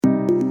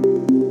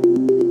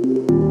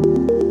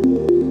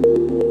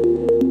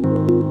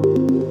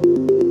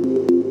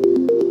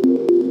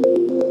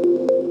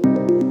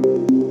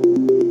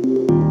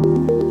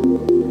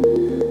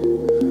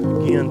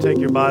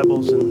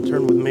Bibles and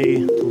turn with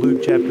me to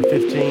Luke chapter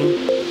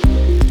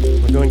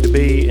 15. We're going to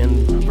be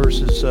in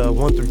verses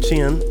 1 through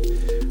 10.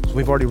 So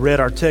we've already read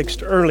our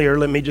text earlier.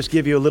 Let me just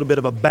give you a little bit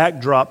of a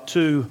backdrop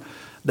to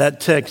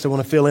that text. I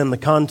want to fill in the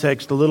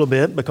context a little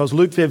bit because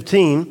Luke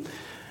 15,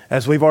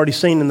 as we've already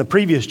seen in the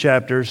previous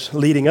chapters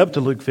leading up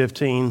to Luke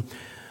 15,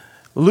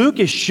 Luke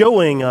is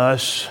showing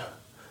us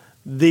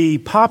the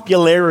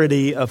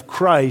popularity of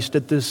Christ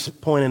at this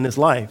point in his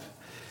life.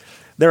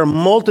 There are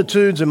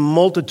multitudes and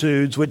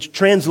multitudes, which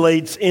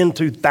translates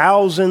into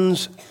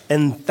thousands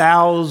and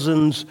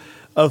thousands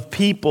of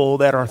people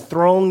that are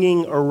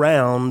thronging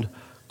around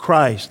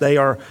Christ. They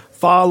are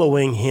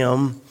following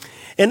him.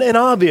 And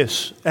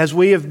obvious, as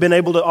we have been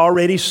able to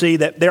already see,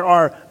 that there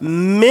are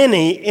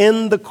many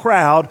in the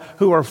crowd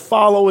who are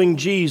following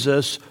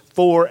Jesus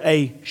for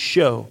a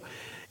show.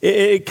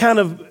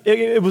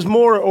 It was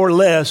more or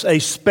less a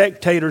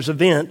spectator's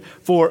event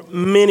for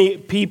many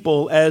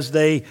people as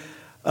they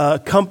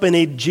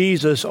accompanied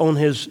Jesus on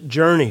his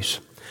journeys.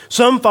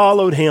 Some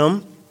followed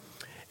him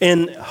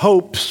in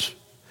hopes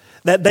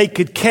that they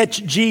could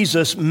catch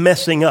Jesus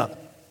messing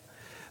up.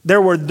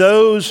 There were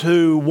those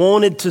who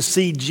wanted to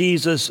see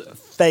Jesus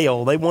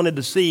fail. They wanted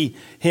to see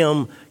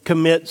him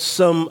commit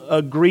some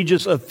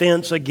egregious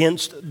offense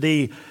against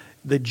the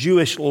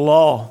Jewish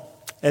law.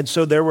 And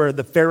so there were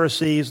the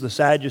Pharisees, the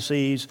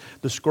Sadducees,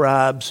 the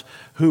scribes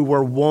who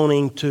were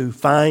wanting to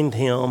find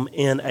him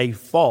in a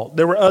fault.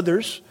 There were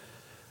others,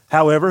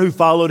 however, who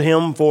followed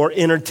him for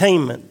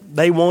entertainment.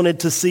 They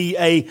wanted to see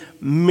a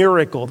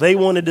miracle. They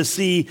wanted to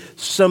see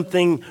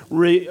something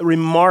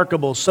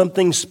remarkable,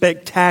 something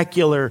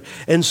spectacular.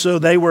 And so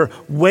they were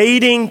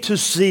waiting to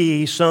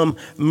see some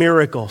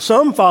miracle.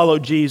 Some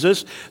followed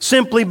Jesus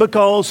simply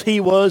because he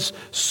was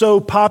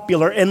so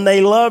popular and they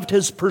loved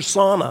his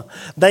persona.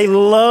 They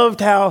loved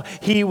how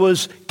he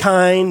was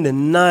kind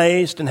and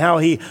nice and how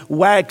he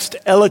waxed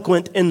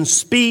eloquent in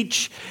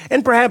speech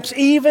and perhaps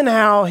even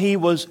how he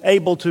was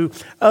able to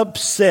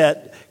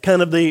upset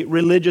kind of the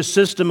religious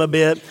system a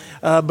bit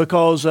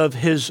because of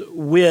his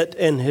wit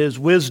and his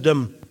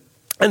wisdom.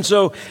 And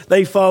so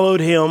they followed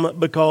him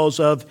because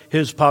of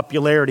his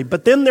popularity.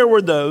 But then there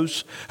were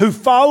those who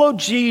followed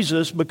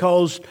Jesus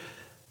because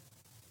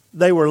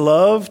they were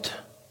loved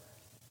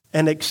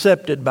and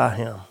accepted by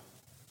him.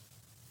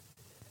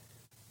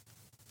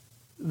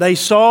 They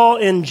saw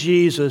in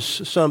Jesus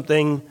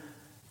something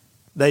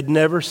they'd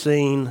never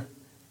seen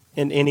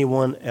in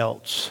anyone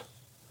else.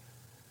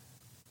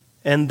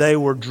 And they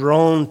were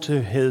drawn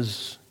to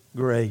his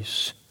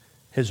grace,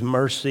 his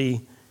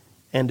mercy,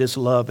 and his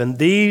love. And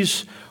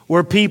these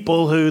were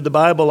people who the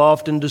Bible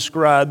often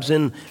describes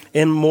in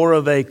more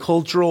of a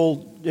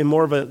cultural,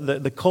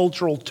 the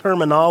cultural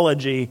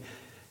terminology.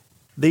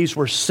 These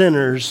were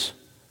sinners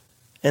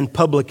and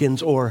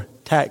publicans or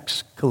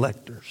tax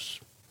collectors.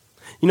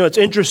 You know, it's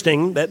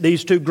interesting that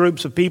these two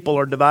groups of people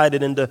are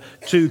divided into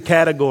two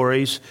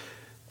categories,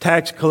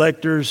 tax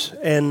collectors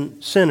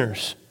and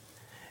sinners.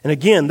 And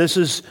again, this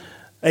is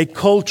a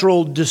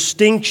cultural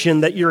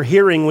distinction that you're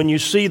hearing when you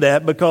see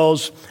that,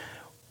 because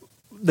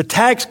the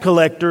tax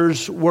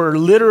collectors were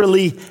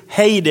literally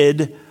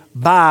hated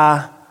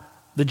by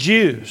the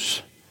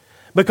Jews.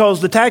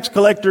 Because the tax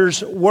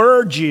collectors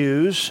were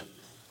Jews,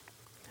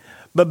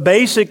 but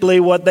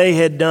basically what they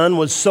had done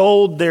was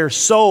sold their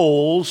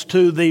souls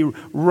to the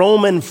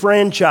Roman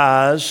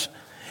franchise,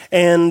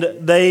 and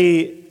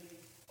they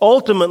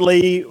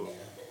ultimately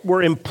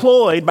were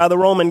employed by the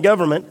Roman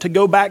government to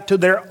go back to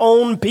their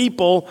own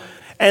people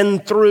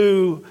and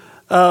through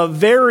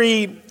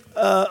very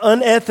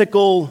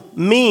unethical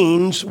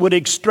means would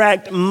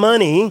extract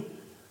money,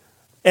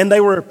 and they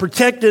were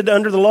protected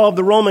under the law of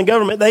the Roman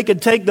government. They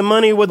could take the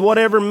money with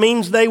whatever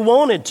means they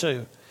wanted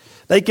to.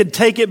 They could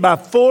take it by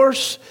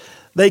force.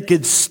 They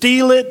could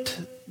steal it.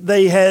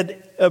 They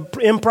had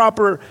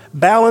improper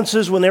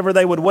balances whenever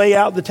they would weigh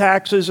out the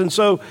taxes, and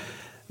so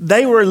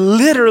they were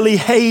literally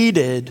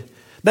hated.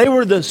 They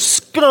were the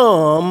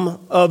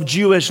scum of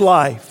Jewish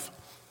life.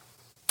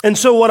 And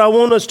so what I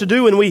want us to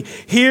do when we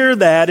hear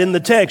that in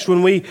the text,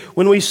 when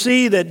we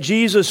see that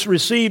Jesus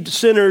received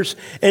sinners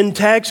and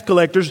tax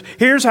collectors,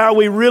 here's how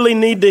we really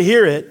need to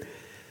hear it.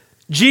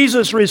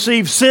 Jesus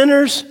received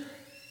sinners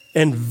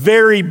and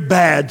very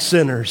bad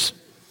sinners.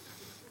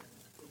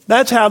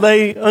 That's how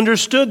they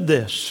understood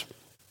this.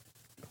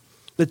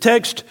 The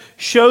text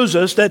shows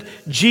us that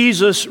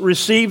Jesus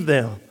received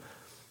them.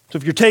 So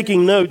if you're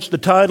taking notes, the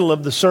title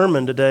of the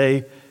sermon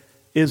today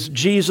is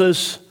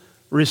Jesus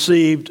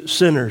received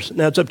sinners.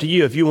 Now it's up to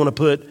you if you want to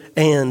put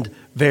 "and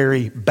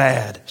very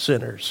bad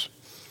sinners."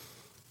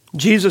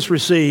 Jesus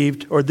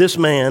received, or this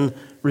man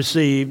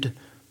received,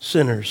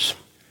 sinners.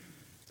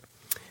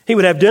 He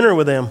would have dinner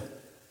with them.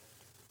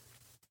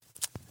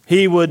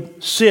 He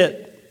would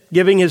sit,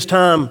 giving his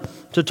time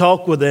to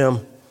talk with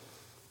them.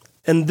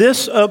 And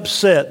this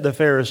upset the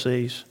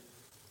Pharisees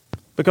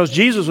because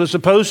Jesus was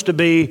supposed to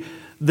be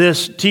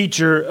this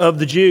teacher of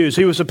the Jews.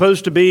 He was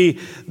supposed to be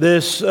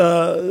this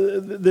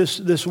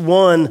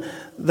one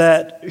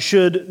that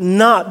should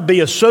not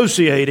be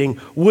associating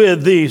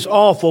with these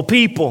awful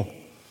people.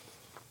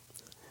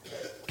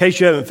 case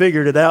you haven't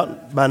figured it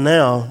out by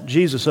now,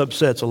 Jesus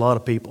upsets a lot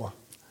of people.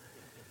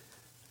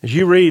 As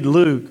you read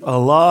Luke, a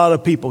lot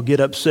of people get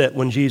upset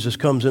when Jesus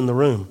comes in the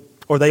room,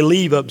 or they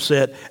leave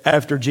upset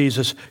after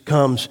Jesus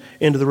comes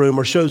into the room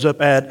or shows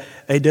up at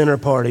a dinner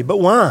party.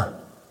 But why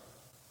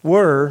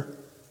were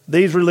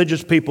these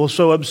religious people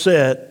so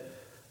upset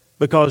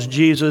because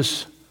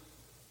Jesus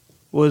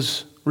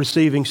was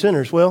receiving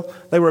sinners? Well,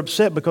 they were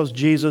upset because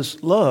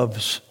Jesus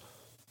loves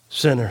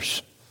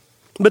sinners.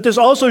 But this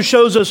also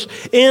shows us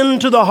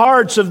into the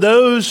hearts of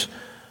those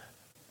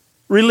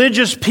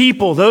religious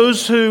people,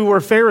 those who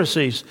were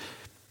Pharisees.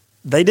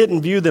 They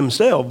didn't view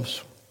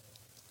themselves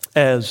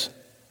as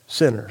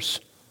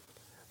sinners.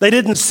 They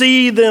didn't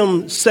see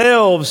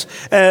themselves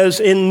as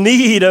in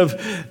need of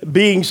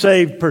being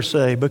saved per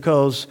se,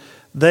 because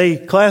they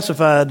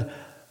classified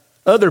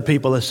other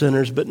people as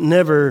sinners, but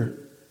never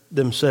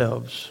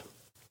themselves.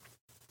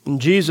 And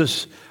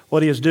Jesus,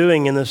 what he is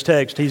doing in this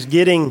text, he's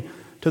getting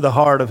to the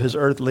heart of his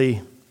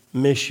earthly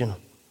mission.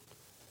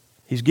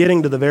 He's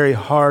getting to the very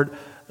heart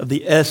of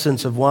the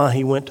essence of why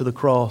he went to the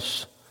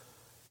cross.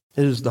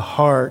 It is the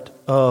heart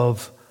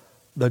of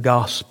the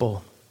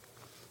gospel.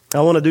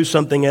 I want to do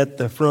something at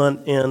the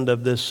front end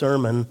of this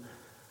sermon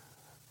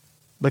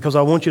because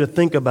I want you to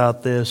think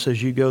about this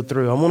as you go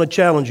through. I want to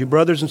challenge you,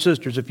 brothers and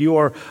sisters, if you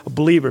are a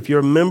believer, if you're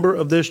a member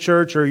of this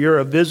church or you're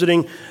a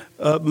visiting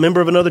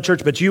member of another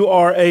church, but you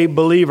are a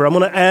believer, I'm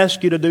going to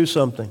ask you to do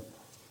something.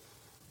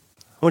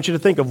 I want you to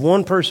think of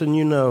one person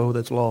you know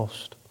that's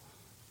lost.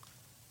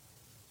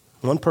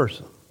 One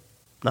person.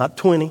 Not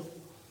 20.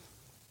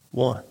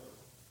 One.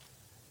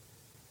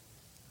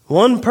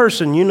 One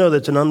person you know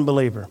that's an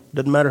unbeliever.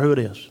 Doesn't matter who it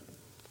is.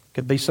 It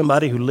could be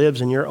somebody who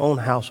lives in your own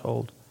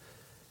household.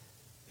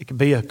 It could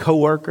be a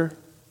coworker.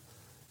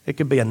 It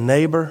could be a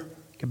neighbor.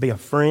 It could be a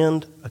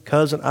friend, a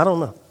cousin. I don't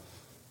know.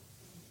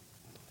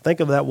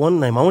 Think of that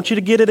one name. I want you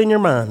to get it in your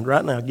mind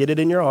right now. Get it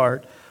in your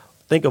heart.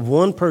 Think of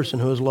one person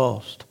who is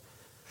lost.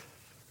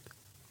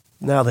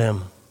 Now then,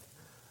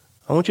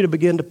 I want you to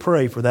begin to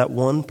pray for that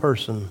one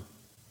person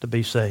to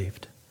be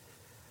saved.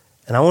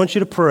 And I want you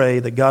to pray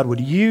that God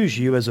would use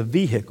you as a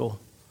vehicle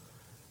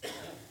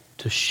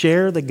to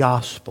share the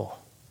gospel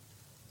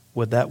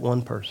with that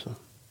one person.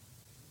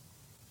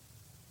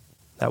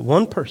 That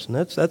one person.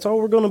 That's all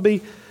we're going to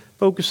be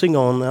focusing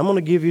on. I'm going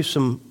to give you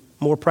some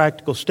more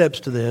practical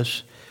steps to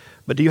this.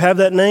 But do you have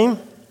that name?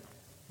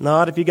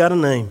 Not if you got a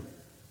name.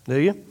 Do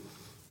you?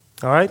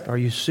 All right? Are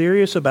you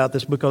serious about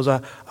this? Because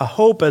I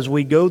hope as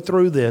we go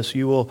through this,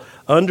 you will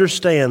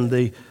understand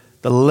the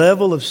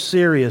level of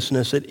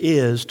seriousness it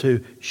is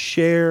to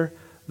share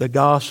the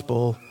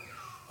gospel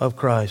of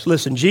Christ.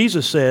 Listen,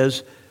 Jesus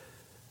says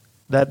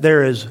that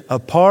there is a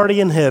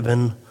party in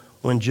heaven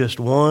when just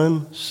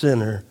one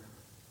sinner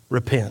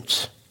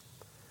repents.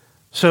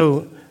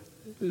 So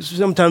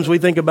sometimes we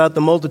think about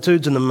the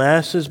multitudes and the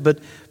masses, but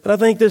I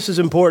think this is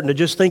important to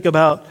just think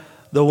about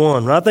the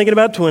one. We're not thinking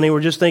about 20,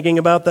 we're just thinking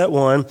about that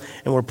one.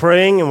 And we're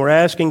praying and we're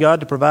asking God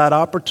to provide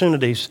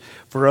opportunities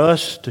for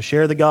us to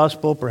share the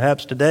gospel,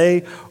 perhaps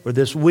today or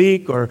this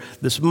week or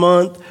this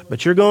month.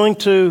 But you're going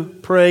to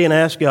pray and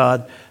ask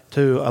God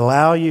to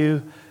allow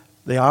you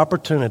the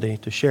opportunity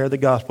to share the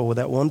gospel with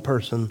that one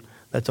person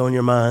that's on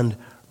your mind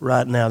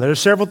right now. There are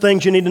several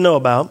things you need to know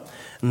about.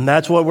 And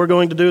that's what we're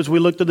going to do as we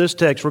look to this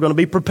text. We're going to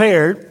be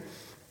prepared.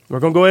 We're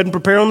going to go ahead and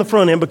prepare on the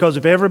front end, because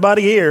if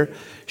everybody here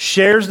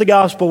shares the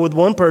gospel with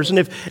one person,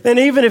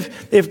 even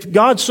if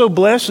God's so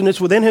blessed and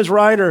it's within his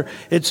right or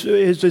it's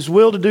his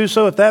will to do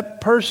so, if that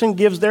person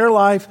gives their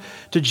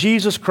life to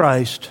Jesus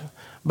Christ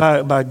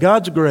by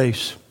God's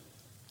grace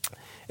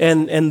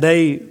and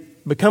they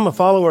become a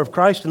follower of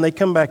Christ and they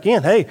come back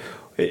in, hey,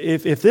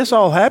 if this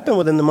all happened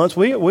within the months,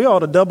 we ought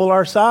to double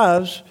our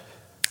size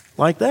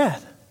like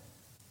that,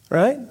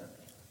 right?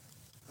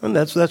 And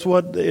that's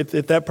what,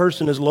 if that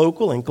person is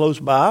local and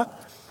close by.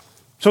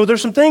 So there's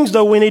some things,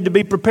 though, we need to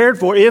be prepared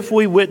for if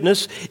we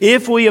witness,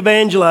 if we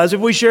evangelize, if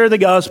we share the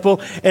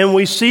gospel, and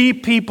we see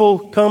people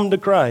come to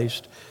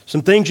Christ.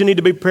 Some things you need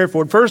to be prepared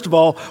for. First of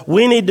all,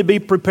 we need to be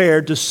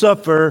prepared to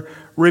suffer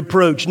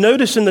reproach.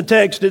 Notice in the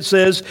text it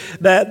says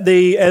that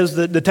as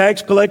the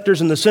tax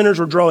collectors and the sinners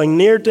were drawing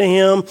near to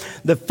him,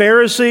 the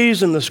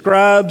Pharisees and the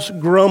scribes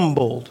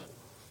grumbled.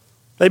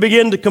 They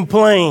began to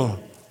complain.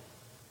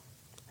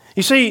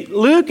 You see,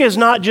 Luke is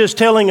not just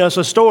telling us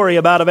a story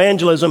about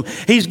evangelism.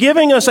 He's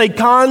giving us a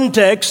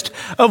context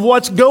of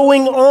what's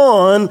going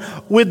on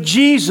with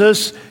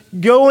Jesus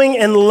going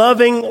and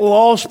loving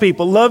lost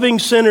people, loving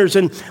sinners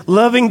and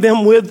loving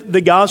them with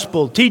the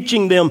gospel,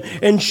 teaching them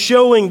and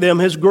showing them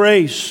his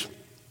grace.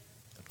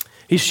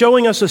 He's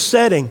showing us a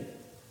setting.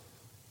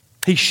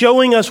 He's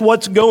showing us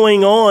what's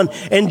going on.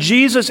 And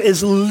Jesus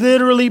is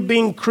literally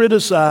being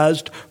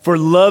criticized for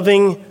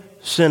loving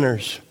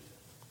sinners.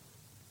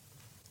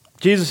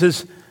 Jesus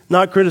is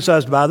not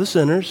criticized by the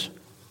sinners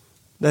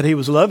that he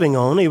was loving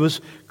on. He was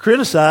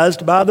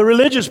criticized by the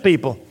religious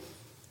people,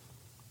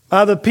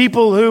 by the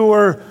people who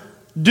were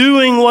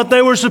doing what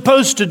they were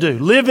supposed to do,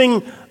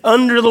 living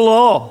under the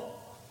law.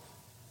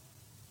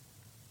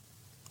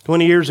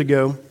 20 years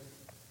ago,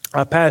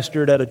 I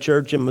pastored at a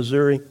church in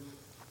Missouri.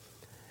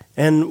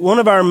 And one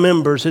of our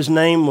members, his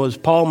name was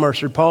Paul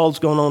Mercer. Paul's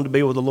going on to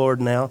be with the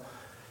Lord now.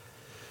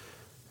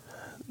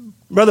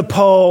 Brother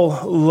Paul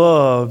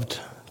loved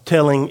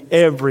telling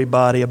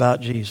everybody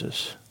about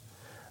Jesus.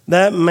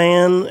 That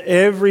man,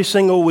 every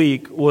single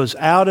week, was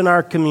out in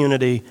our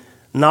community,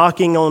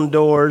 knocking on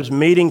doors,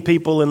 meeting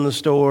people in the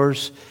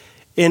stores.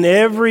 In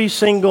every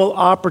single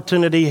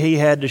opportunity he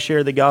had to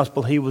share the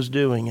gospel, he was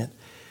doing it.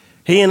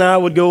 He and I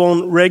would go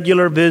on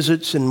regular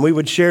visits, and we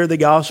would share the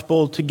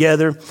gospel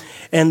together.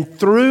 And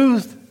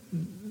through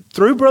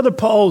Brother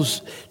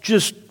Paul's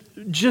just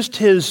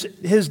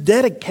his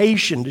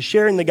dedication to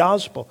sharing the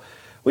gospel,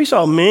 we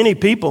saw many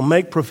people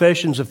make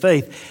professions of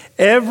faith.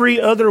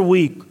 Every other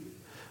week,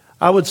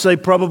 I would say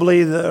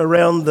probably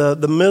around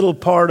the middle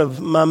part of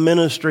my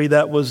ministry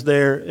that was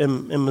there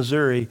in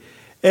Missouri,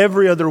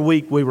 every other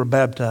week we were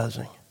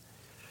baptizing.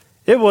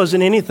 It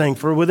wasn't anything.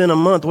 For within a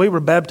month, we were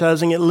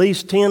baptizing at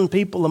least 10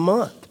 people a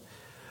month.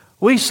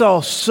 We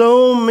saw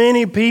so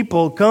many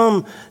people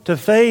come to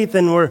faith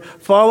and were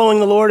following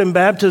the Lord in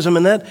baptism.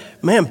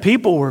 And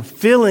people were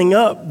filling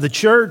up the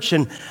church.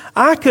 And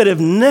I could have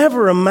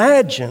never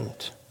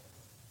imagined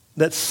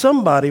that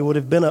somebody would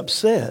have been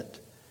upset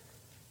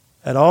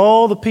at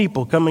all the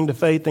people coming to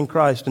faith in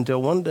Christ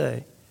until one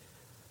day,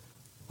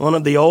 one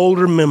of the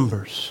older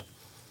members,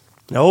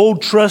 an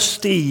old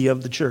trustee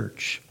of the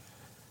church,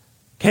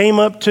 came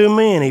up to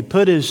me and he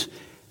put his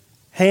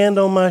hand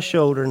on my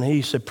shoulder and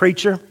he said,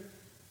 "Preacher,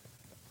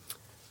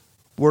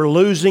 we're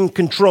losing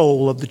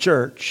control of the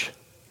church.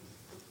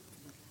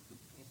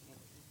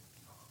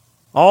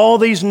 All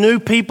these new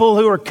people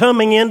who are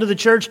coming into the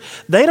church,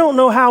 they don't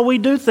know how we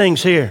do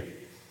things here."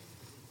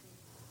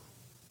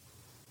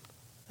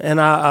 And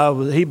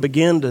he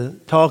began to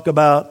talk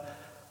about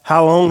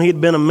how long he'd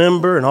been a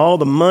member and all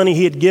the money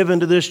he had given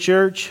to this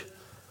church.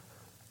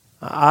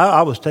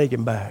 I was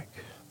taken back.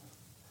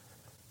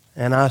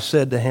 And I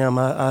said to him,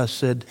 I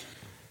said,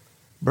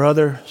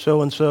 "Brother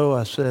so-and-so,"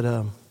 I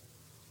said,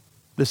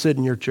 "this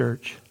isn't your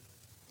church.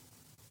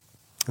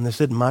 And this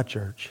isn't my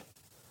church.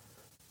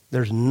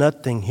 There's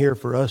nothing here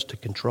for us to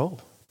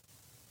control."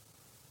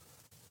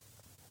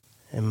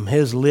 And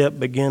his lip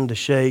began to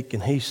shake,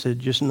 and he said,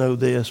 "Just know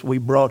this, we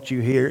brought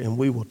you here and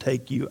we will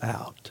take you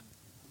out."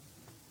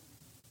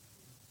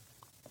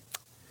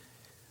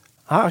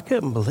 I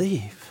couldn't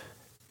believe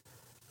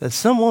that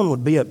someone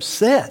would be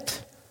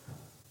upset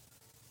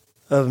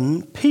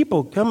of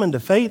people coming to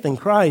faith in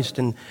Christ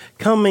and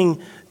coming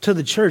to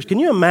the church. Can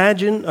you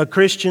imagine a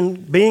Christian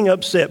being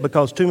upset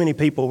because too many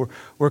people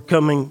were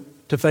coming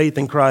to faith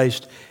in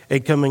Christ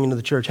and coming into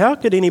the church? How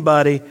could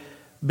anybody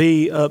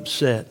be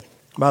upset?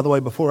 By the way,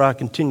 before I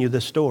continue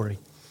this story,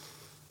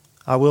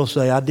 I will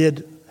say I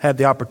did have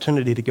the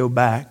opportunity to go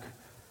back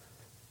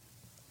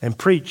and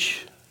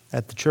preach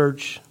at the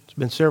church. It's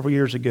been several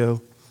years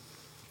ago.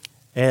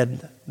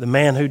 And the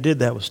man who did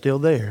that was still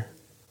there.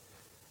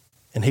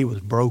 And he was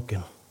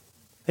broken.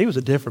 He was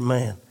a different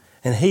man.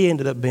 And he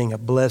ended up being a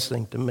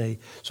blessing to me.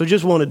 So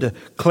just wanted to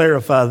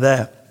clarify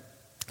that.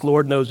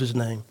 Lord knows his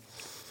name.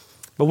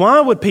 But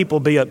why would people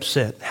be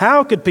upset?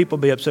 How could people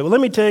be upset? Well,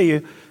 let me tell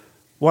you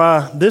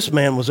why this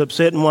man was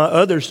upset and why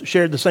others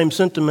shared the same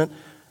sentiment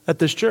at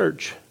this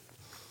church.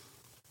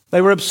 They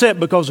were upset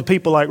because of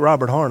people like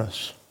Robert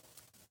Harness.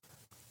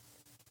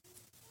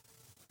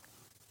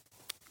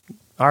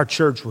 Our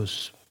church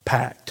was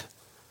packed.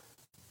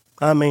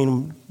 I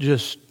mean,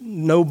 just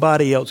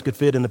nobody else could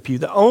fit in the pew.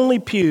 The only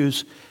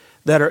pews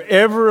that are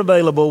ever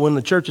available when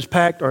the church is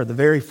packed are the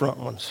very front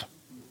ones.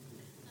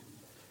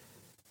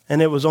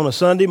 And it was on a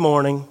Sunday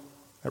morning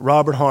that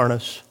Robert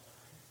Harness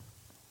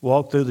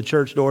walked through the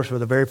church doors for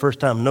the very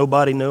first time.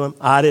 Nobody knew him.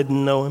 I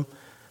didn't know him.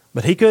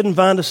 But he couldn't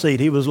find a seat.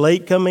 He was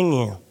late coming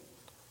in.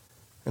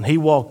 And he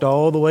walked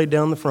all the way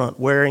down the front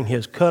wearing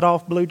his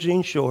cut-off blue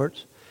jean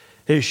shorts,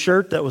 his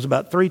shirt that was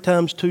about 3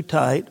 times too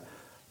tight,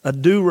 a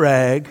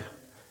do-rag,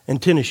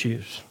 and tennis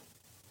shoes.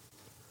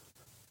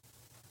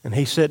 And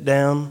he sat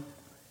down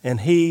and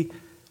he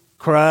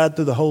cried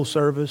through the whole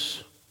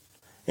service,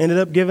 ended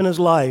up giving his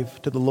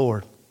life to the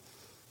Lord.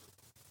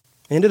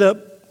 Ended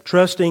up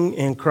trusting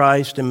in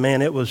Christ, and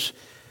man, it was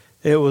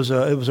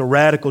a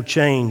radical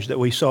change that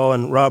we saw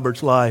in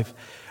Robert's life.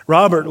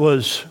 Robert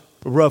was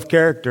a rough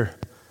character.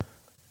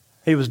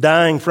 He was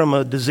dying from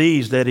a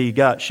disease that he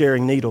got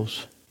sharing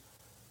needles.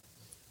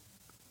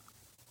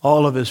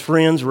 All of his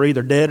friends were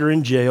either dead or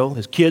in jail.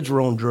 His kids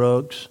were on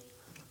drugs.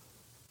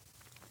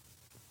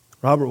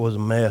 Robert was a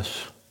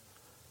mess.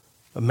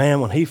 But man,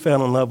 when he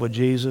fell in love with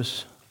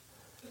Jesus,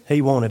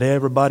 he wanted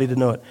everybody to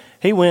know it.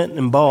 He went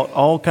and bought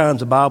all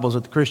kinds of Bibles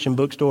at the Christian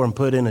bookstore and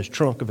put in his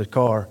trunk of his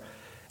car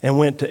and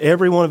went to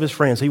every one of his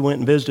friends. He went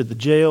and visited the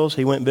jails.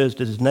 He went and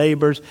visited his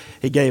neighbors.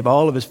 He gave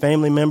all of his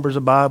family members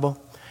a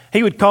Bible.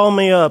 He would call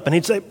me up and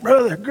he'd say,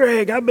 "Brother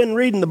Greg, I've been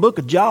reading the book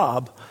of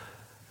Job.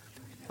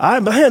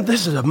 Man,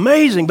 this is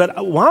amazing,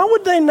 but why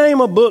would they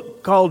name a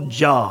book called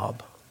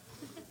Job?"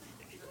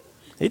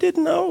 He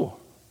didn't know.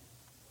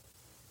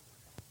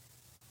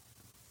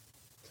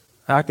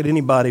 How could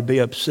anybody be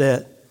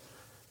upset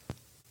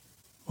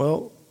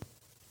Well,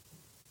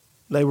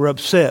 they were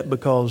upset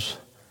because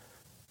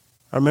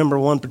I remember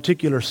one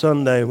particular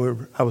Sunday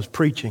where I was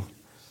preaching.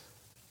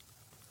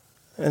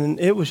 And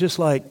it was just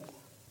like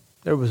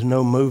there was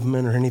no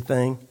movement or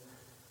anything.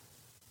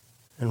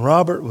 And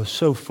Robert was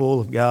so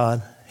full of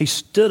God. He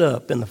stood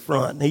up in the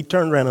front and he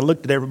turned around and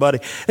looked at everybody.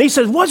 And he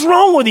said, "What's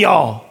wrong with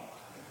y'all?"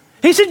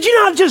 He said, "Did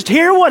you not just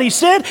hear what he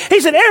said?"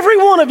 He said, "Every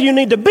one of you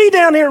need to be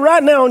down here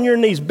right now on your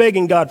knees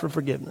begging God for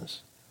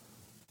forgiveness."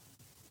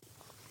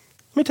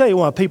 Let me tell you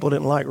why people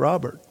didn't like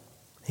Robert.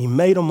 He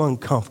made them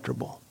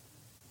uncomfortable.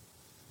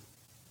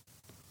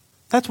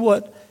 That's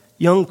what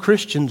young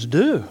Christians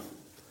do.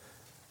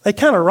 They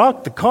kind of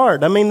rock the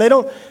cart. I mean, they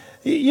don't,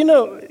 do you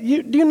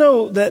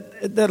know that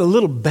a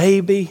little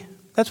baby,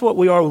 that's what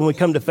we are when we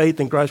come to faith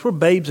in Christ. We're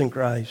babes in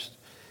Christ.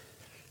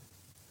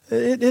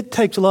 It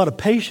takes a lot of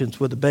patience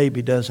with a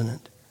baby, doesn't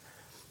it?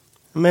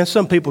 Man,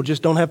 some people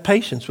just don't have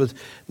patience with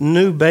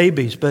new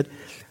babies. But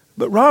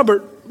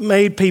Robert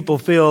made people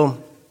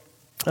feel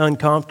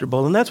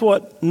uncomfortable. And that's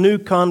what new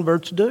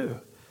converts do.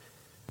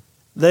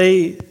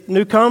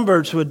 New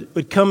converts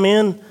would come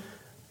in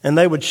and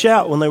they would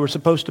shout when they were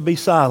supposed to be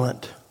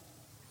silent.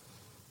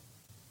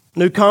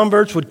 New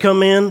converts would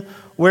come in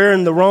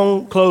wearing the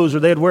wrong clothes,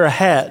 or they'd wear a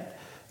hat.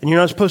 And you're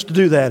not supposed to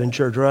do that in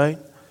church, right?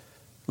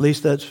 At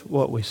least that's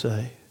what we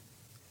say.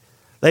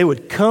 They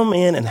would come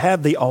in and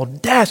have the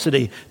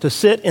audacity to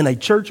sit in a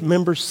church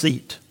member's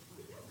seat.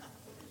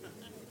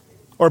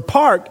 Or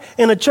park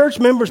in a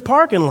church member's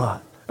parking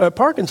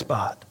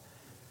spot.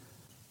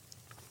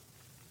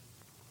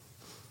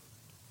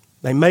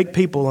 They make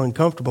people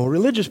uncomfortable.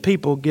 Religious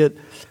people get,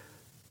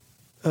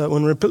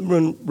 when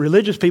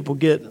religious people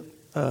get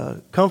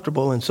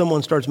comfortable and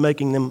someone starts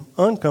making them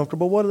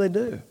uncomfortable, what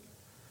do?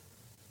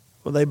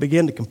 Well, they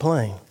begin to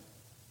complain.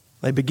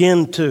 They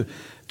begin to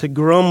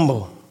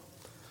grumble.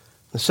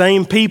 The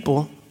same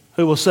people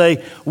who will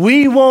say,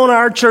 "We want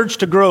our church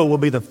to grow," will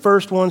be the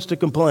first ones to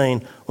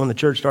complain when the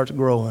church starts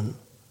growing.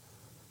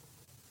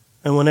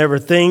 And whenever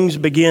things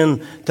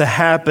begin to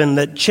happen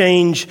that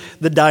change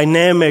the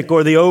dynamic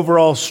or the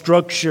overall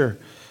structure,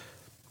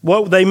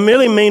 what they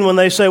really mean when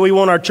they say we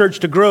want our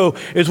church to grow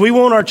is we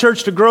want our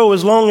church to grow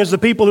as long as the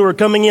people who are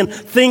coming in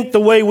think the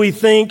way we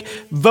think,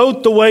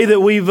 vote the way that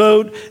we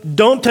vote,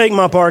 don't take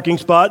my parking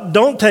spot,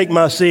 don't take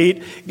my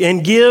seat,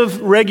 and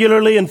give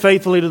regularly and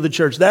faithfully to the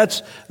church.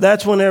 That's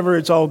whenever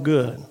it's all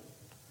good.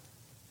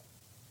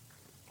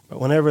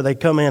 But whenever they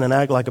come in and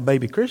act like a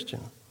baby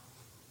Christian,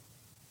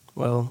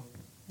 well,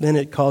 then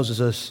it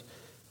causes us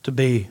to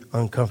be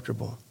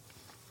uncomfortable.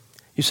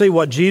 You see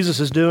what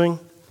Jesus is doing?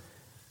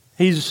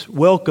 He's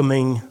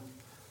welcoming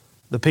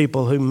the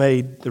people who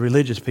made the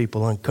religious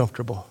people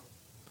uncomfortable.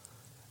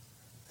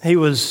 He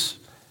was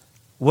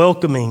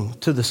welcoming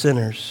to the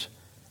sinners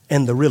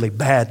and the really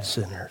bad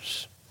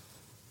sinners.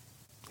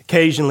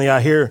 Occasionally I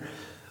hear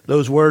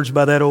those words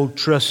by that old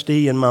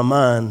trustee in my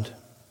mind.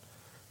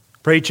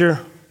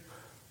 "Preacher,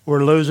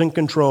 we're losing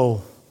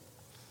control."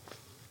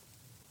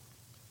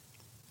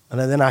 And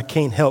then I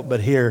can't help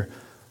but hear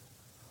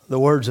the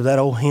words of that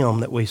old hymn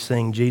that we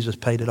sing, "Jesus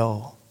paid it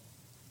all."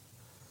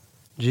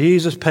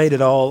 Jesus paid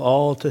it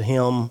all to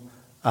him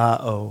I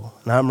owe.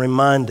 And I'm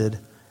reminded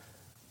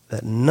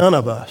that none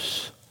of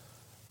us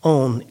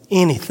own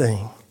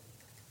anything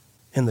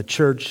in the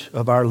church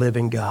of our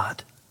living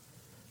God.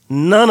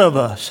 None of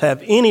us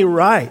have any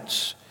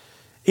rights,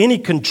 any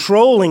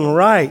controlling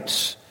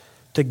rights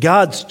to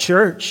God's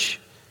church.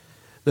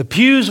 The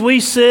pews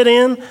we sit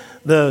in,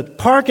 the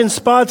parking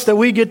spots that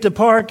we get to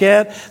park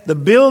at, the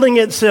building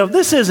itself,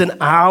 this isn't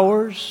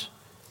ours.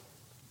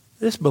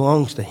 This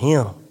belongs to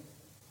Him.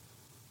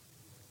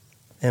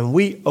 And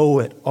we owe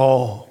it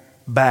all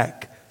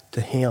back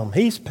to Him.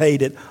 He's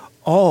paid it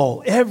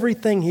all,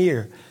 everything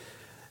here.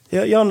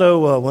 Y'all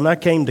know when I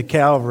came to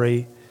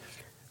Calvary,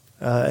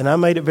 and I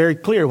made it very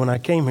clear when I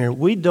came here,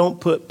 we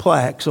don't put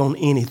plaques on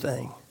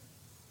anything.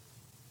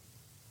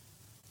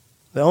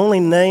 The only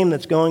name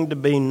that's going to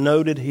be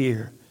noted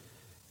here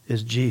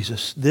is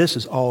Jesus. This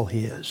is all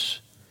His.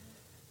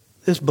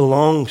 This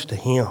belongs to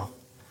Him.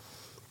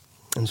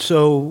 And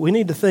so we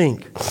need to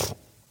think,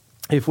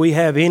 if we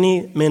have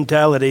any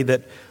mentality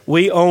that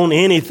we own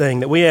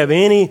anything, that we have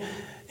any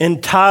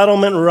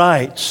entitlement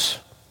rights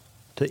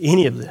to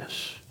any of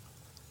this,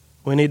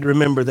 we need to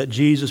remember that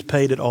Jesus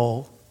paid it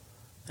all,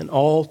 and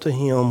all to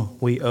Him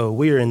we owe.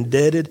 We are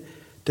indebted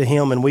to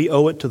Him, and we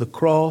owe it to the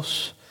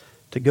cross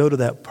to go to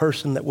that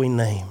person that we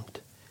named.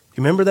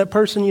 You remember that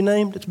person you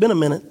named? It's been a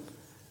minute.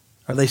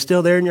 Are they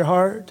still there in your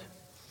heart?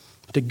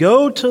 To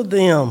go to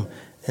them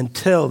and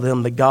tell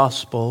them the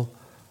gospel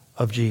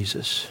of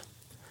Jesus.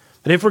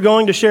 But if we're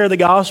going to share the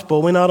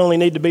gospel, we not only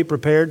need to be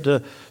prepared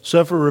to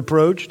suffer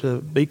reproach, to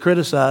be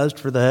criticized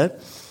for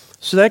that.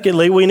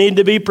 Secondly, we need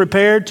to be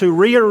prepared to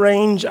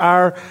rearrange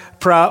our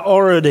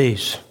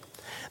priorities.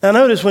 Now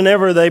notice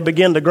whenever they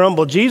begin to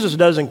grumble, Jesus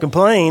doesn't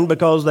complain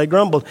because they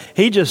grumbled.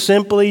 He just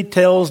simply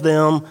tells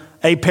them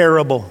a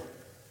parable.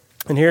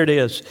 And here it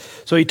is.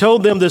 So he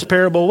told them this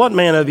parable, what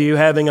man of you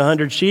having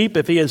 100 sheep,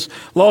 if he has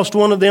lost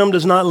one of them,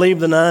 does not leave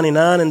the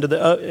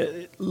 99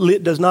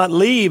 does not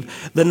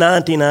leave the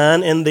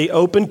 99 in the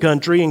open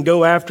country and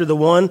go after the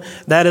one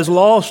that is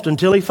lost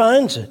until he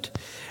finds it?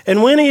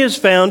 And when he has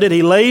found it,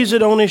 he lays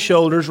it on his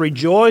shoulders,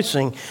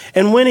 rejoicing.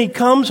 And when he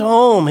comes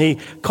home, he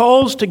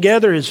calls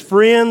together his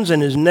friends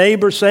and his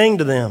neighbors, saying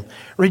to them,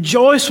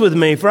 rejoice with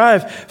me, for I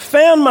have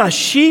found my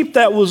sheep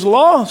that was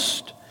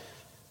lost.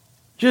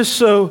 Just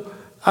so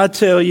I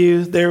tell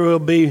you, there will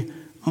be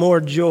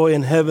more joy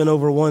in heaven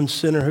over one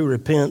sinner who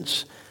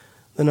repents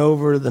than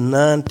over the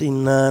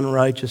 99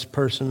 righteous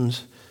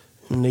persons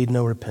who need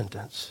no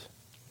repentance.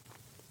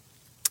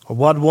 Or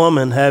what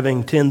woman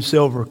having 10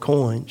 silver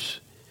coins,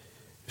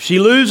 if she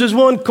loses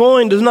one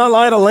coin, does not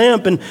light a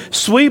lamp and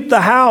sweep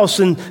the house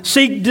and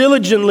seek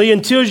diligently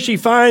until she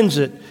finds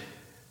it?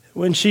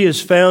 When she has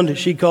found it,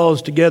 she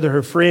calls together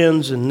her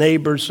friends and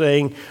neighbors,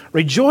 saying,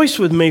 rejoice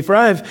with me, for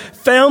I have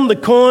found the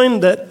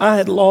coin that I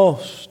had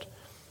lost.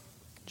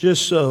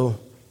 Just so,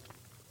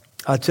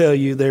 I tell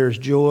you, there is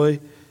joy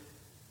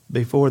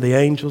before the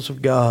angels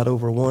of God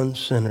over one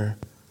sinner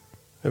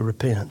who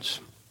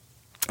repents.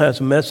 That's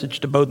a message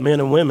to both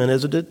men and women,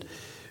 isn't it?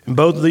 In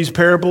both of these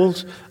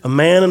parables, a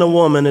man and a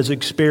woman has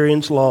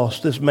experienced loss.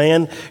 This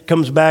man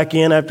comes back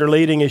in after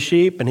leading his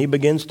sheep, and he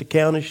begins to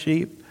count his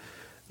sheep.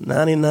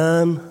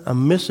 99,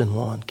 I'm missing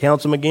one.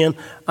 Counts them again,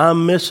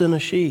 I'm missing a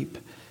sheep.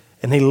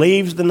 And he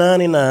leaves the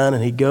 99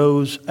 and he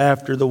goes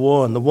after the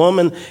one. The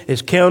woman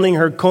is counting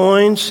her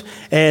coins,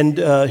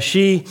 and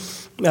she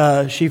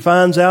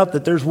finds out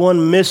that there's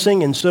one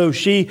missing, and so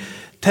she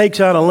takes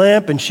out a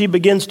lamp and she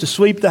begins to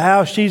sweep the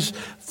house. She's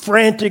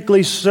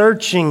frantically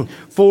searching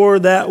for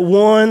that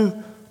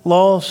one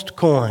lost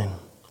coin.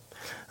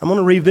 I'm going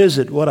to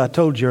revisit what I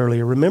told you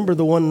earlier. Remember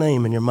the one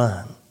name in your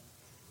mind.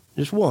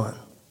 Just one.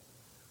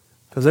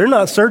 Because they're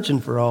not searching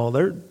for all,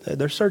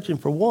 they're searching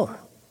for one.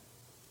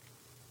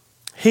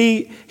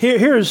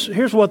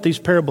 Here's what these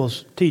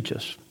parables teach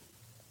us.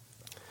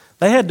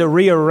 They had to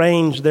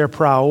rearrange their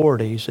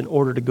priorities in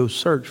order to go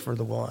search for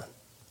the one.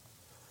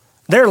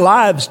 Their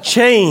lives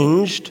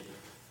changed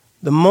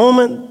the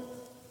moment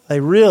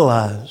they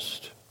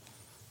realized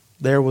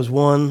there was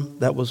one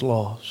that was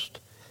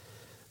lost.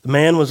 The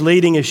man was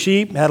leading his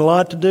sheep, had a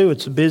lot to do.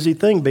 It's a busy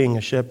thing being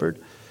a shepherd.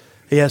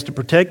 He has to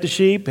protect the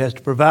sheep, has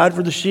to provide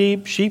for the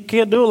sheep. Sheep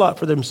can't do a lot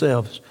for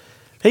themselves.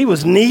 He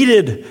was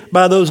needed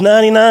by those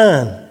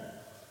 99.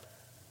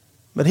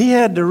 But he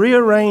had to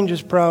rearrange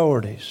his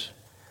priorities,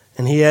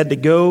 and he had to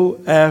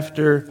go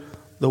after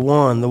the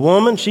one. The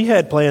woman, she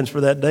had plans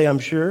for that day, I'm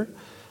sure.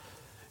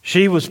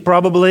 She was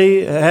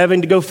probably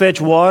having to go fetch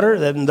water.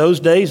 In those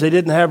days, they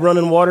didn't have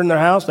running water in their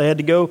house. They had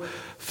to go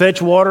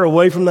fetch water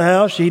away from the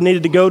house. She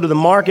needed to go to the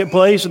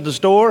marketplace at the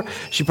store.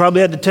 She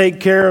probably had to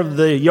take care of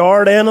the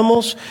yard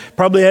animals.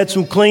 Probably had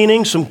some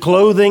cleaning, some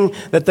clothing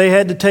that they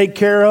had to take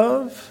care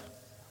of.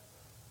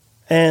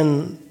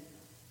 And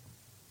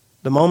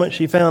the moment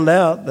she found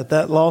out that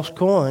that lost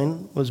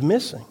coin was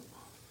missing,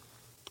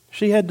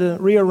 she had to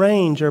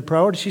rearrange her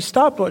priorities. She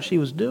stopped what she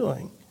was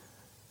doing,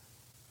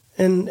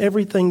 and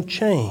everything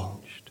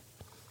changed.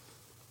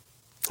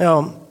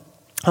 Now,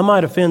 I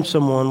might offend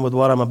someone with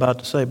what I'm about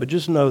to say, but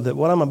just know that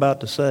what I'm about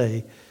to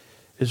say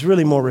is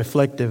really more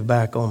reflective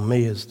back on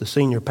me as the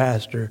senior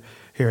pastor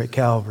here at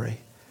Calvary.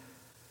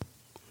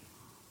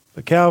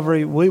 But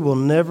Calvary, we will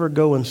never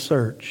go and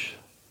search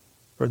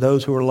for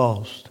those who are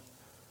lost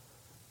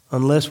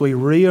unless we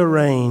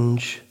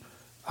rearrange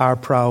our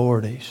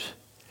priorities.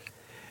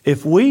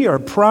 If we are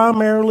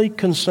primarily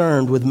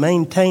concerned with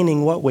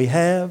maintaining what we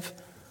have,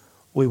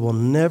 we will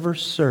never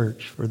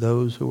search for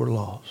those who are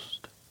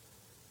lost.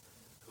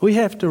 We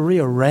have to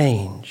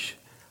rearrange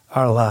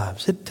our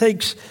lives. It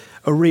takes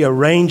a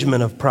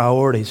rearrangement of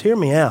priorities. Hear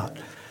me out.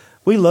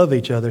 We love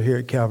each other here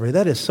at Calvary.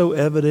 That is so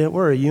evident.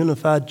 We're a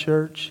unified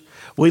church.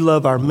 We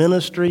love our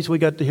ministries. We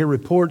got to hear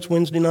reports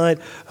Wednesday night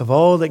of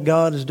all that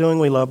God is doing.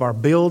 We love our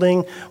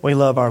building. We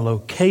love our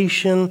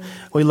location.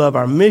 We love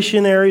our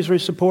missionaries we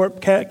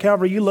support.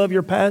 Calvary, you love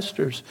your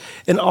pastors.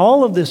 And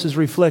all of this is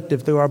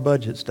reflective through our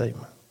budget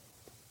statement.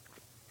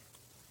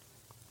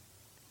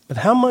 But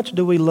how much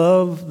do we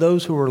love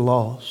those who are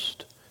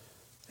lost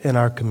in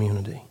our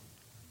community?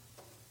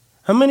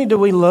 How many do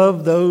we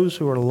love those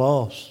who are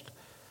lost,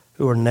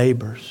 who are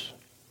neighbors?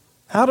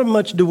 How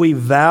much do we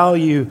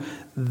value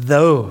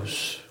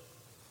those?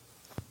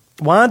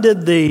 Why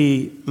did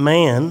the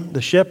man,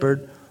 the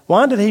shepherd,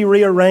 why did he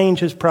rearrange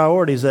his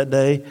priorities that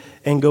day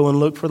and go and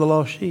look for the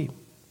lost sheep?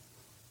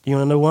 You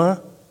want to know why?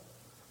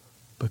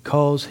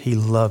 Because he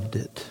loved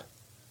it.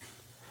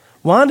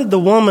 Why did the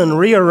woman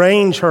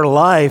rearrange her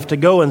life to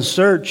go and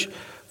search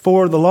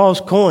for the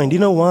lost coin? Do you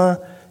know why?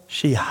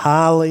 She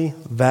highly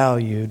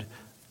valued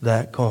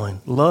that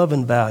coin. Love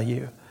and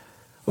value.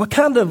 What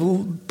kind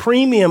of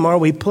premium are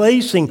we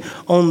placing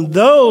on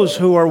those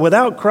who are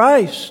without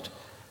Christ?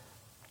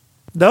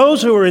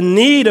 Those who are in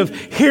need of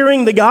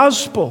hearing the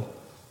gospel.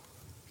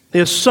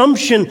 The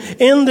assumption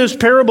in this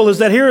parable is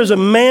that here is a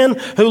man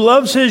who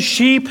loves his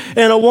sheep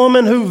and a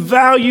woman who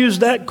values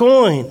that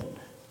coin.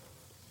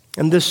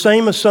 And this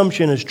same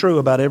assumption is true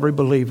about every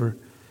believer.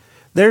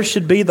 There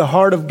should be the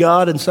heart of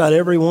God inside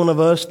every one of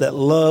us that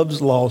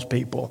loves lost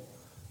people.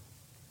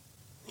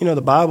 You know,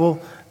 the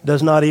Bible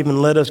does not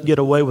even let us get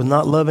away with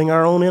not loving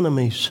our own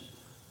enemies.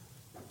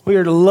 We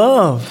are to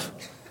love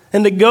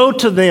and to go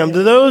to them,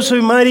 to those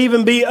who might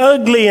even be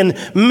ugly and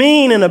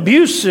mean and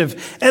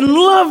abusive, and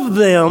love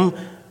them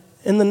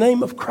in the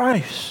name of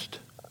Christ.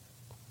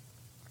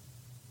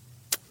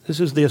 This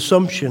is the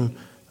assumption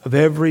of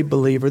every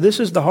believer. This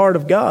is the heart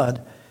of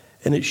God,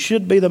 and it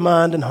should be the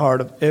mind and heart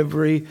of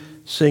every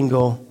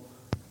single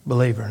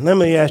believer. Let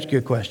me ask you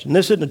a question.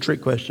 This isn't a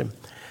trick question.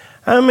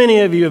 How many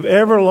of you have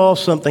ever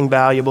lost something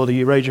valuable to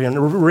you? Raise your hand.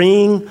 A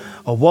ring,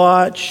 a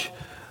watch,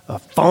 a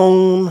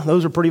phone.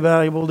 Those are pretty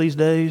valuable these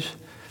days.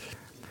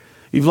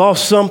 You've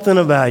lost something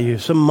of value,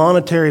 some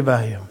monetary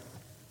value.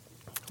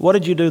 What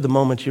did you do the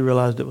moment you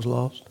realized it was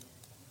lost?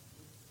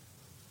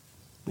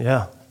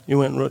 Yeah.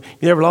 You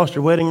ever lost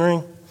your wedding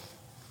ring?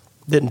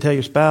 Didn't tell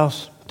your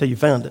spouse until you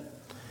found it.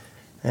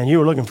 And you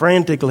were looking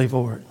frantically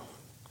for it.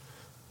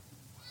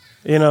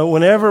 You know,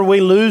 whenever we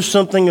lose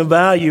something of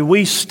value,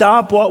 we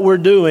stop what we're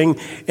doing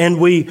and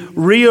we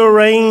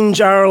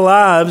rearrange our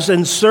lives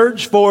and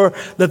search for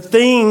the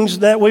things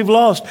that we've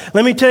lost.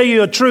 Let me tell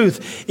you a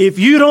truth. If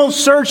you don't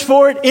search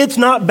for it, it's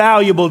not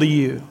valuable to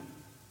you.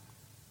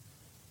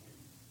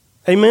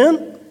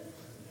 Amen?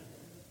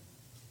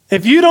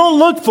 If you don't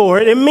look for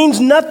it, it means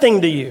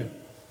nothing to you.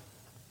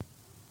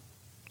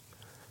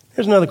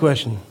 Here's another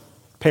question.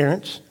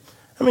 Parents,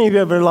 how many of you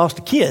have ever lost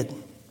a kid?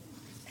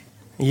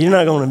 You're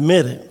not going to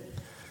admit it.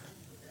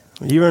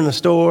 You were in the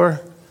store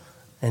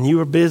and you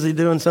were busy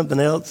doing something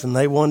else and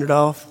they wandered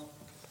off.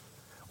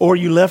 Or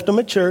you left them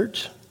at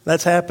church.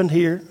 That's happened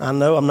here. I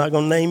know I'm not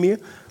going to name you,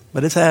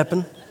 but it's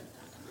happened.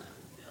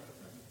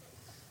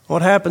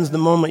 What happens the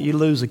moment you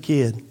lose a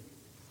kid?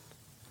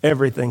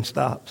 Everything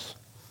stops.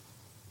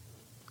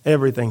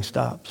 Everything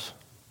stops.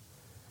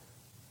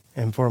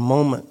 And for a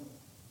moment,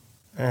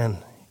 and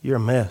you're a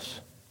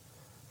mess.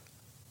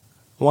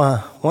 Why?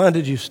 Why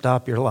did you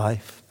stop your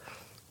life?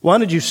 Why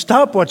did you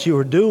stop what you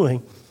were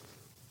doing?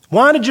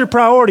 Why did your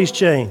priorities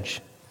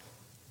change?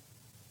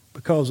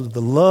 Because of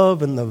the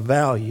love and the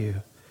value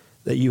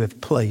that you have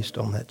placed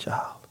on that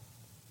child.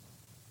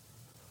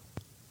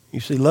 You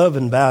see, love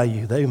and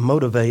value, they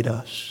motivate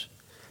us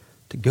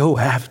to go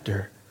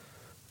after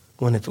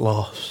when it's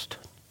lost.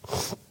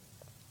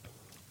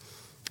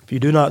 If you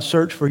do not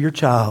search for your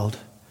child,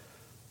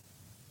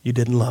 you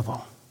didn't love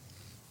them.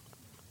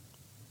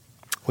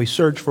 We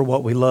search for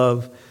what we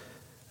love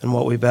and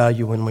what we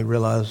value when we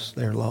realize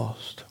they're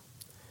lost.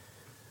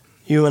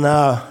 You and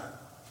I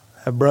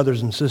have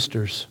brothers and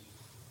sisters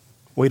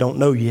we don't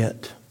know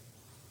yet.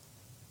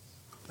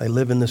 They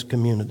live in this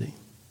community.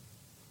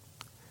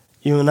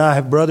 You and I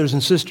have brothers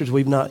and sisters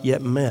we've not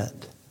yet met.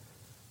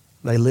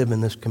 They live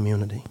in this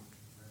community.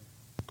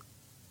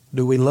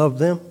 Do we love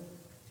them?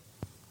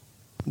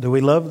 Do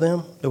we love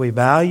them? Do we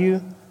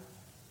value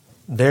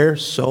their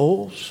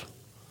souls?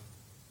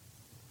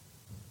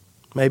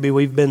 Maybe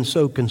we've been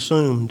so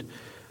consumed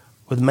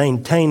with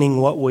maintaining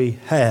what we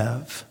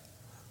have,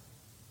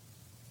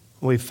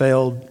 we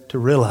failed to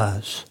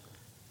realize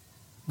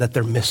that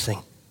they're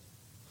missing.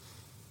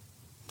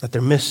 That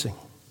they're missing.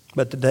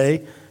 But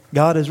today,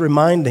 God is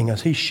reminding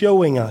us, He's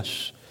showing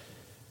us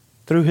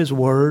through His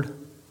Word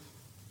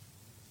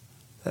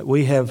that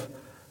we have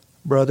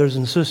brothers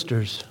and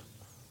sisters.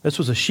 This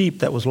was a sheep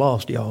that was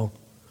lost, y'all.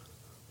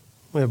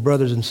 We have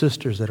brothers and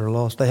sisters that are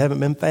lost. They haven't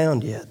been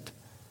found yet.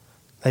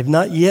 They've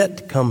not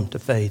yet come to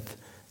faith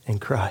in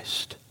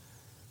Christ.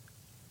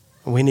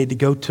 We need to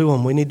go to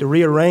them. We need to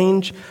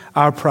rearrange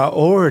our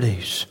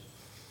priorities.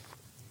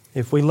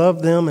 If we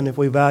love them and if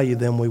we value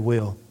them, we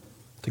will.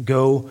 To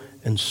go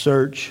and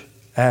search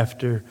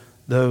after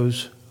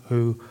those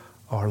who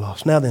are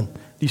lost. Now then, do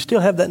you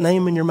still have that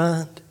name in your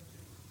mind?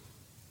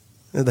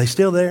 Are they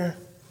still there?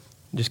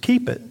 Just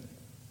keep it.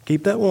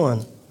 Keep that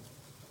one.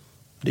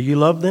 Do you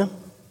love them?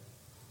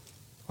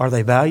 Are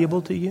they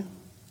valuable to you?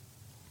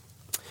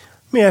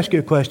 Let me ask you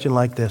a question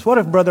like this. What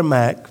if Brother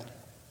Mac,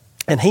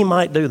 and he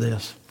might do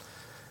this,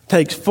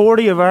 takes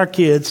 40 of our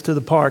kids to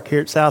the park here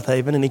at South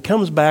Haven and he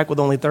comes back with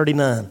only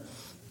 39?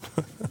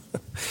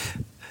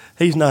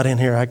 He's not in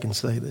here, I can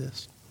say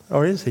this.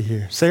 Or is he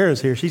here?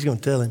 Sarah's here. She's going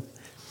to tell him.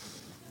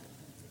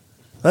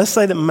 Let's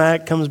say that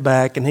Mac comes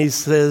back and he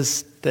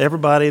says to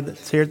everybody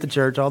that's here at the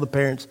church, all the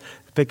parents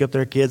pick up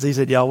their kids, he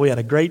said, y'all, we had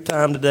a great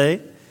time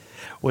today.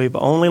 We've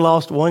only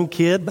lost one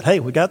kid, but hey,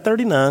 we got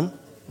 39.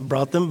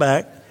 Brought them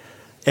back.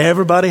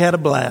 Everybody had a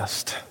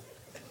blast.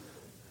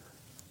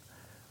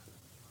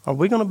 Are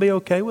we going to be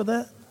okay with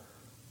that?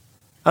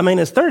 I mean,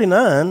 it's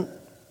 39.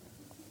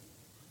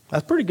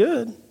 That's pretty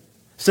good.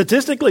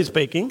 Statistically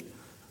speaking.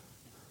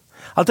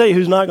 I'll tell you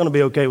who's not going to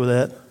be okay with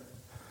that.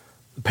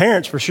 The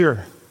parents, for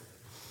sure,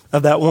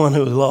 of that one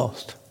who was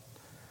lost.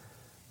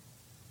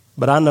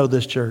 But I know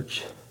this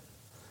church.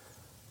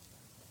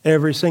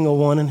 Every single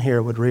one in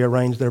here would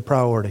rearrange their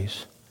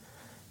priorities,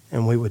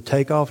 and we would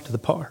take off to the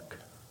park,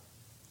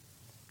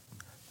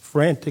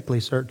 frantically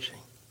searching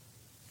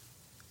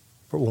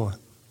for one?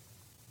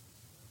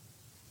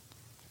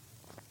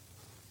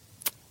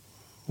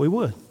 We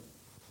would.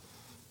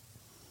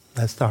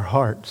 That's our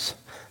hearts.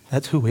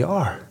 That's who we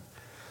are.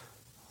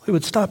 We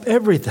would stop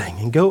everything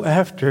and go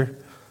after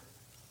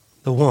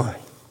the one.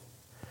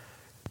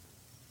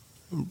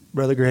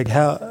 Brother Greg,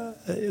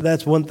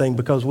 that's one thing,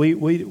 because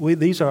we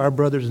these are our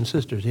brothers and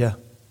sisters, yeah.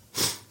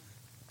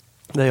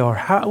 They are.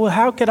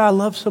 How could I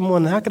love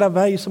someone? How could I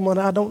value someone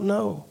I don't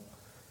know?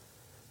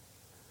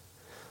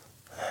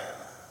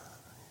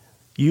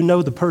 You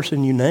know the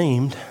person you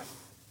named,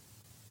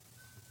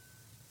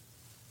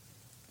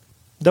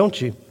 don't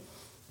you?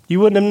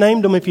 You wouldn't have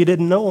named them if you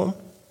didn't know them.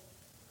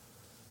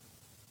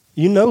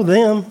 You know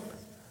them.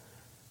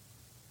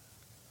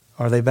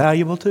 Are they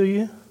valuable to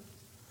you?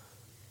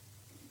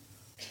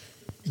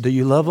 Do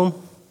you love them?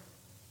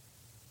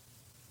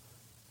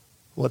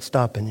 What's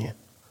stopping you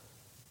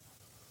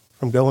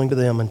from going to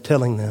them and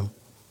telling them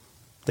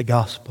the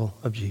gospel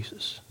of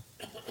Jesus?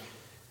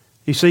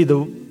 You see,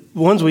 the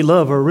ones we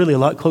love are really a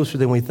lot closer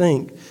than we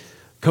think.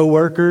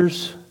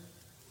 Co-workers,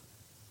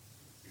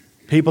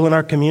 people in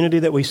our community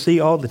that we see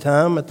all the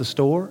time at the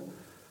store,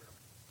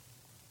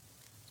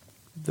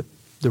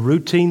 the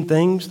routine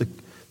things,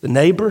 the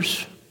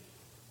neighbors.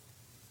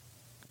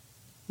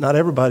 Not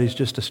everybody's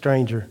just a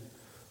stranger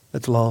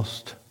that's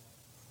lost.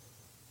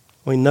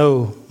 We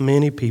know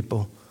many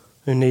people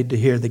who need to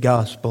hear the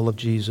gospel of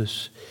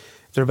Jesus.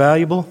 If they're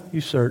valuable,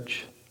 you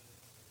search.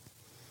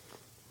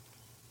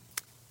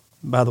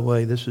 By the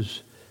way, this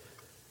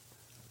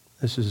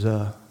has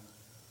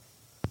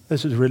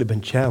really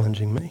been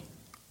challenging me.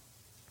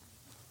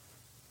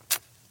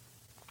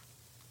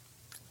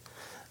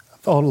 I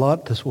thought a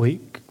lot this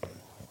week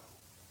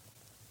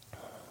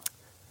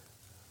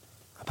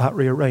about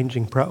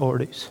rearranging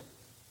priorities.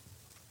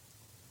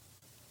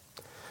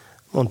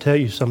 I'm going to tell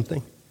you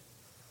something.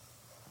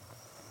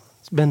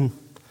 It's been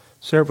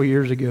several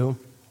years ago.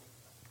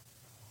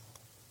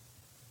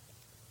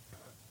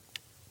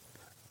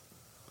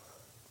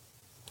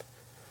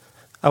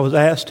 I was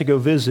asked to go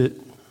visit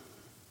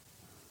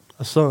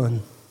a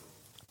son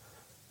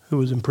who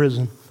was in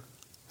prison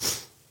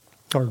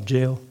or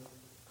jail.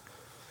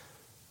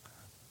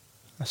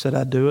 I said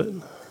I'd do it.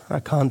 I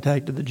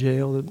contacted the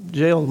jail. The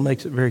jail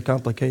makes it very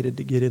complicated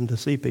to get in to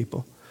see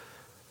people.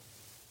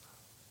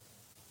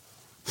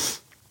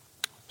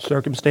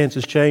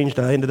 Circumstances changed.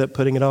 I ended up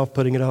putting it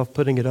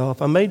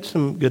off. I made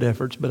some good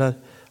efforts, but I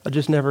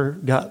just never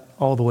got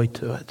all the way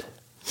to it.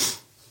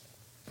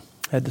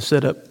 I had to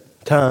set up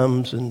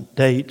times and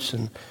dates,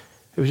 and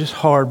it was just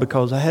hard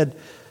because I had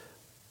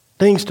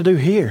things to do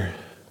here.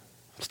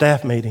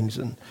 Staff meetings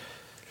and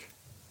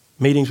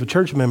meetings with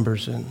church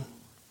members and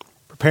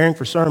preparing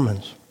for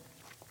sermons.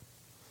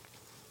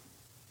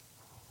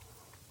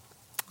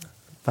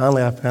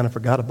 Finally, I kind of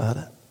forgot about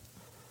it.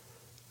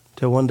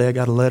 Until one day I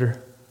got a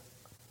letter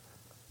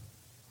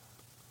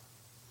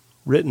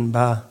written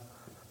by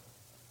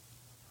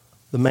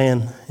the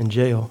man in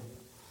jail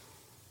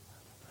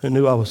who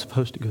knew I was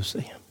supposed to go see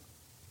him.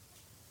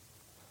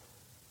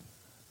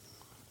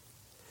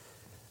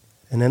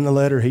 And in the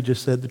letter, he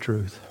just said the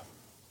truth.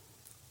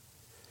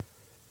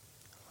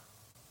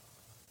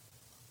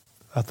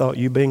 I thought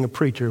you being a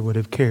preacher would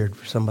have cared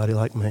for somebody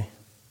like me.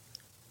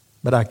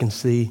 But I can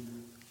see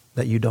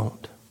that you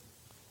don't.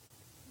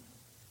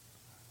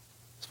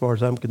 As far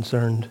as I'm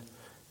concerned,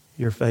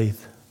 your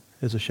faith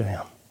is a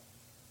sham.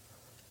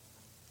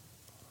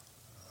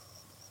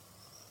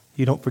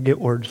 You don't forget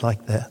words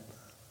like that.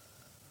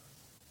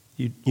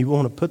 You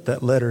want to put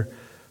that letter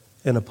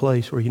in a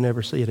place where you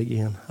never see it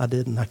again. I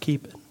didn't. I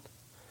keep it.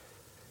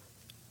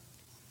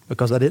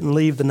 Because I didn't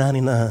leave the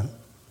 99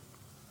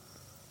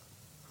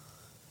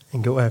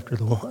 and go after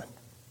the one.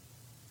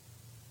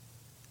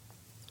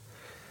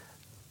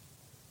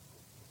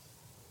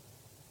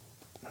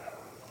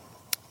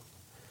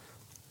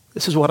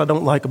 This is what I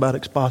don't like about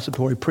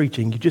expository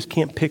preaching. You just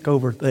can't pick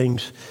over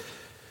things.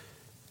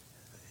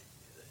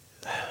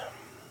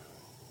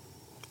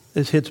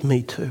 This hits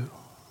me too.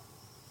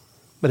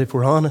 But if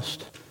we're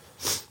honest,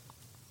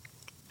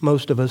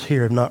 most of us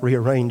here have not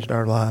rearranged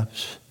our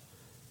lives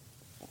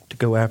to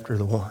go after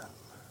the one. And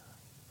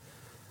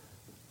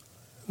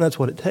that's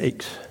what it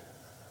takes.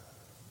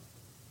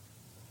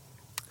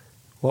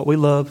 What we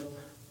love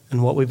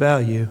and what we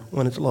value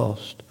when it's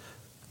lost,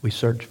 we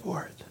search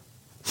for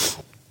it.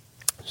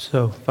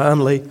 So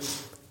finally,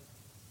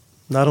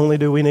 not only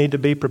do we need to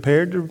be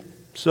prepared to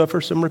suffer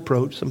some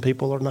reproach, some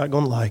people are not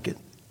going to like it.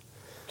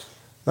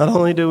 Not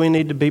only do we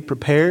need to be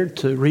prepared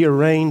to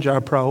rearrange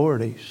our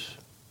priorities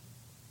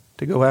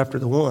to go after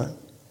the one,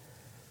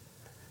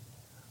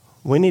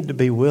 we need to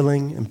be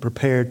willing and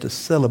prepared to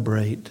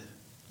celebrate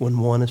when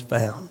one is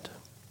found.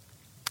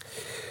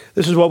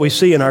 This is what we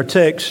see in our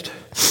text.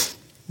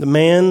 The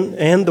man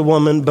and the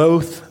woman,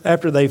 both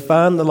after they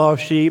find the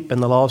lost sheep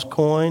and the lost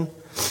coin,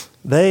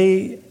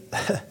 they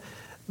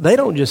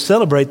don't just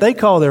celebrate. They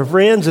call their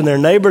friends and their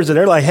neighbors and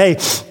they're like, hey,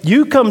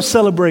 you come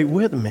celebrate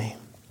with me.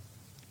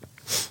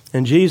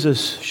 And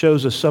Jesus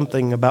shows us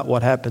something about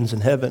what happens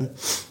in heaven.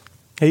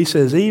 He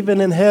says, even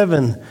in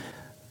heaven,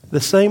 The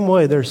same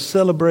way there's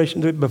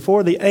celebration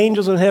before the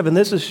angels in heaven.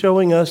 This is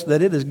showing us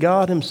that it is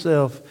God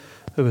himself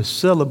who is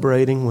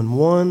celebrating when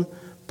one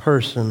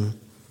person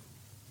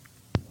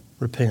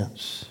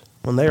repents,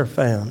 when they are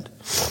found.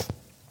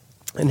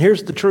 And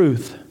here's the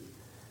truth.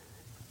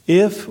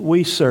 If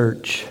we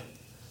search,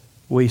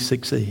 we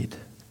succeed.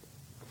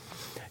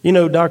 You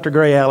know, Dr.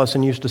 Gray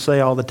Allison used to say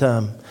all the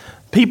time,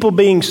 people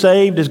being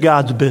saved is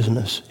God's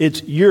business.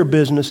 It's your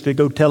business to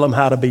go tell them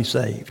how to be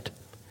saved.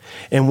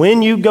 And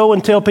when you go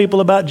and tell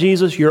people about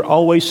Jesus, you're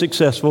always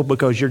successful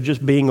because you're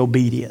just being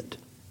obedient.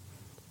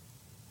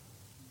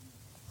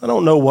 I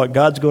don't know what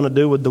God's going to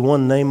do with the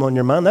one name on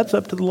your mind. That's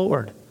up to the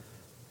Lord.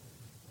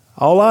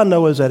 All I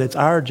know is that it's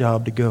our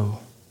job to go.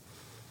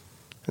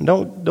 And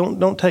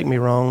don't take me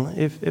wrong.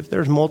 If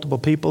there's multiple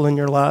people in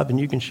your life and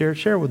you can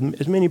share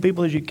with as many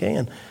people as you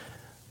can.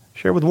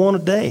 Share with one a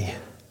day.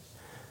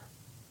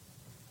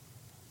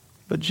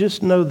 But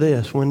just know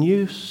this, when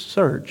you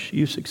search,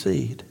 you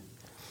succeed.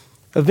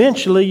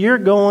 Eventually, you're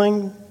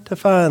going to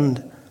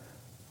find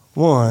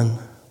one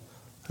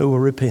who will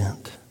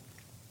repent.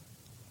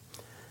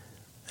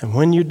 And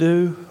when you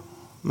do,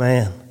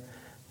 man,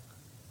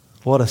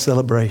 what a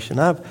celebration.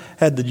 I've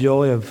had the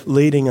joy of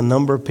leading a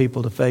number of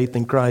people to faith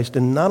in Christ,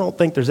 and I don't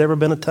think there's ever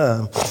been a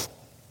time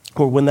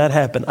where when that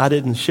happened, I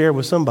didn't share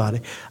with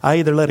somebody. I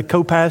either let a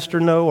co-pastor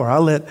know or I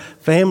let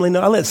family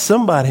know. I let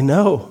somebody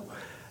know.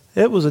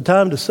 It was a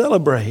time to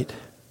celebrate.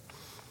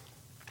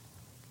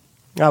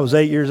 I was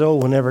 8 years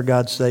old whenever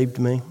God saved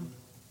me.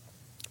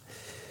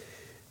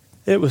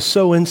 It was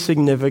so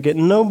insignificant.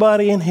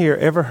 Nobody in here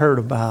ever heard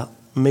about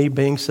me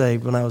being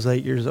saved when I was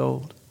 8 years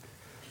old.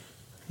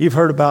 You've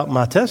heard about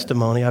my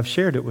testimony. I've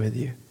shared it with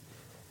you.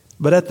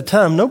 But at the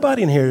time,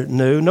 nobody in here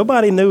knew.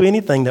 Nobody knew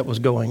anything that was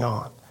going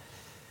on.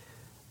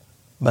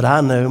 But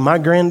I knew. My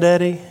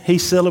granddaddy, he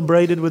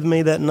celebrated with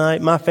me that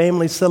night. My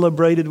family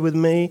celebrated with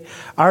me.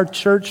 Our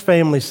church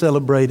family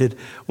celebrated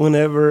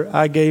whenever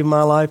I gave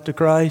my life to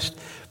Christ.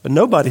 But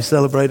nobody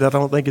celebrated, I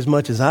don't think, as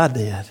much as I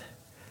did.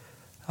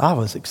 I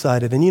was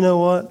excited. And you know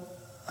what?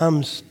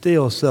 I'm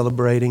still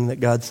celebrating that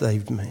God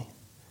saved me.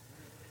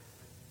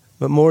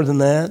 But more than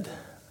that,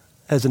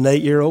 as an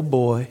 8-year-old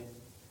boy,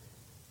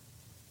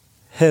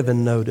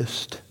 heaven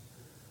noticed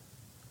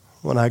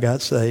when I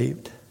got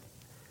saved.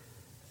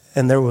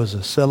 And there was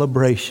a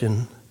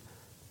celebration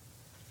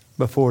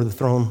before the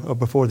throne, or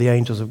before the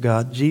angels of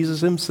God.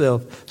 Jesus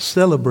himself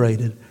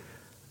celebrated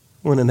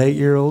when an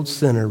 8-year-old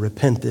sinner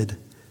repented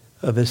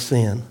of his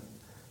sin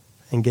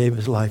and gave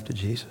his life to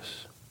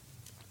Jesus.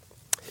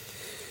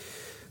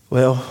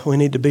 Well, we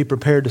need to be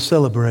prepared to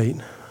celebrate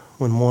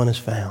when one is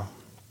found.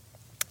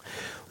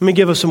 Let me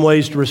give us some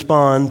ways to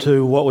respond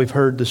to what we've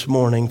heard this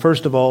morning.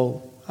 First of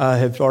all, I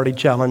have already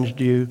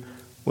challenged you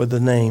with the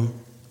name.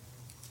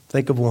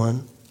 Think of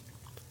one.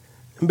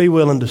 And be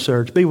willing to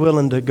search. Be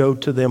willing to go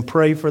to them,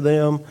 pray for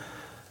them,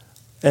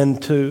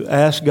 and to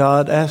ask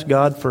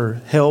God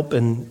for help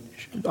and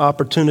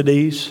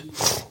opportunities.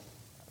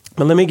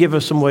 But let me give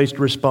us some ways to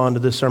respond to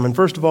this sermon.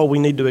 First of all, we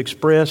need to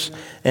express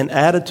an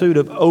attitude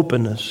of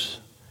openness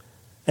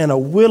and a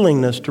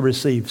willingness to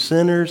receive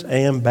sinners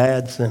and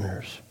bad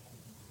sinners.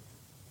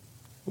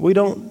 We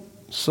don't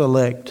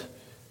select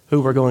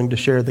who we're going to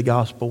share the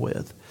gospel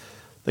with.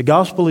 The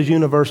gospel is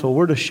universal.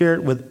 We're to share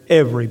it with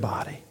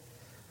everybody.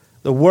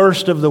 The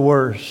worst of the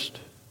worst.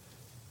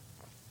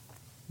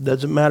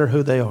 Doesn't matter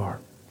who they are.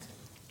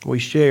 We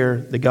share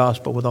the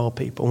gospel with all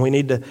people. And we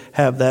need to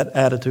have that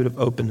attitude of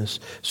openness.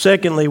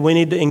 Secondly, we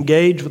need to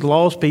engage with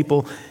lost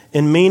people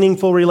in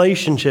meaningful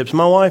relationships.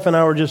 My wife and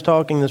I were just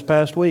talking this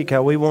past week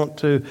how we want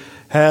to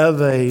have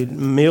a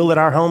meal at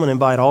our home and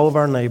invite all of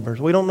our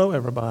neighbors. We don't know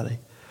everybody.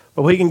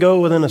 But we can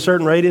go within a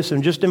certain radius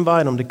and just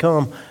invite them to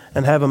come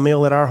and have a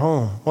meal at our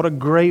home. What a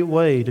great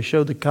way to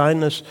show the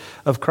kindness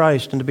of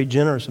Christ and to be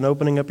generous in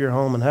opening up your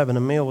home and having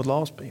a meal with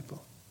lost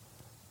people.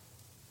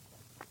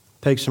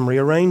 Takes some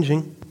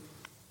rearranging,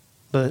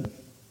 but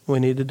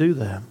we need to do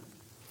that.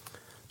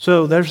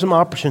 So there's some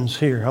options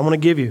here I want to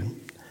give you.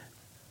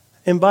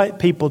 Invite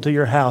people to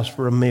your house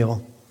for a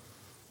meal.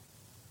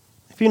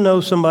 If you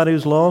know somebody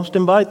who's lost,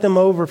 invite them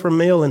over for a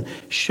meal and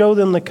show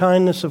them the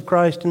kindness of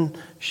Christ and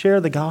share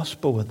the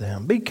gospel with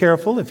them. Be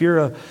careful if you're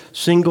a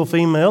single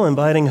female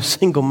inviting a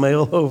single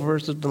male over or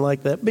something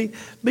like that. Be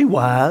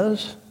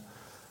wise.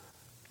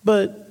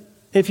 But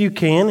if you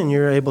can and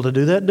you're able to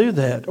do that, do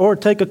that. Or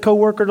take a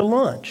coworker to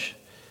lunch.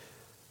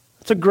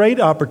 It's a great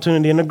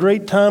opportunity and a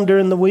great time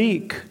during the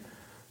week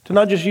to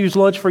not just use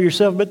lunch for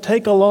yourself, but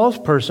take a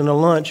lost person to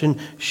lunch and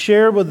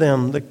share with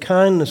them the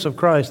kindness of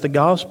Christ, the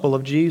gospel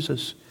of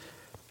Jesus.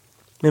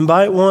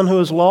 Invite one who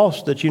is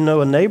lost that you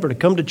know, a neighbor, to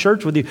come to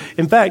church with you.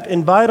 In fact,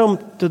 invite them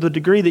to the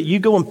degree that you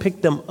go and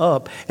pick them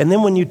up. And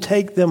then when you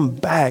take them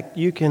back,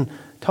 you can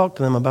talk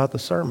to them about the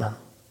sermon.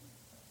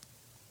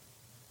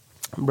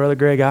 Brother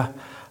Greg,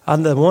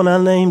 the one I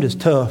named is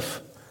tough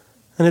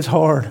and it's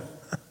hard.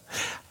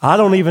 I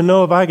don't even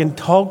know if I can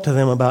talk to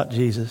them about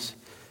Jesus.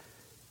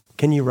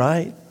 Can you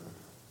write?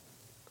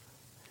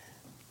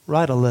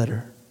 Write a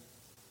letter.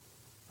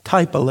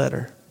 Type a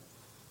letter.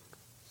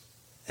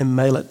 And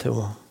mail it to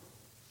them.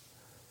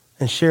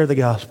 and share the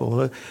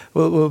gospel.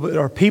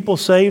 Are people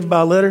saved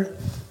by letter?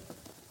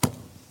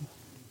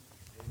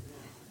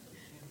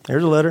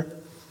 There's a letter.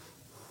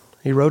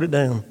 He wrote it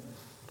down.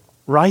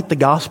 Write the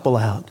gospel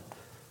out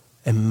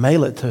and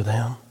mail it to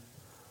them.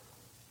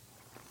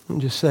 And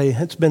just say,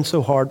 it's been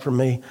so hard for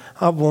me.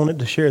 I've wanted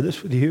to share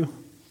this with you.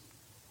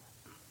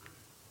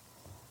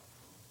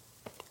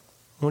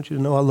 I want you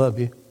to know I love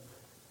you.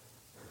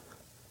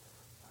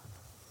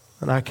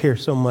 And I care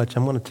so much.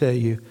 I'm going to tell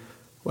you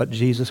what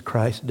Jesus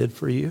Christ did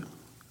for you.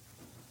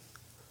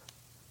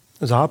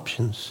 There's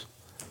options.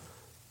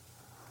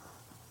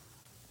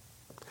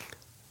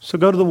 So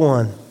go to the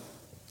one.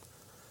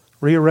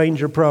 Rearrange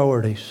your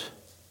priorities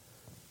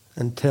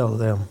and tell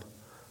them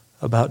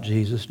about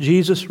Jesus.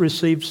 Jesus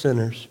received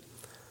sinners,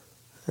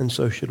 and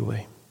so should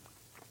we.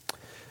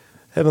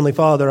 Heavenly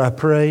Father, I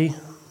pray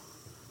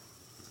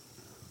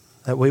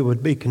that we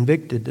would be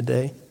convicted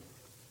today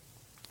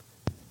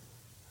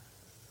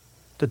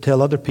to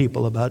tell other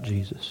people about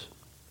Jesus.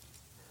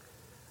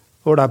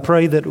 Lord, I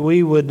pray that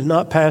we would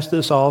not pass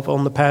this off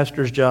on the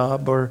pastor's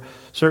job or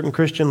certain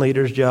Christian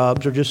leaders'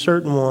 jobs or just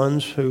certain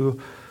ones who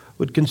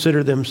would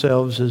consider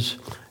themselves as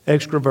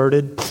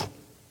extroverted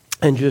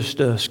and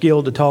just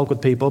skilled to talk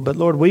with people. But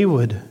Lord, we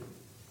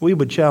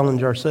would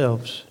challenge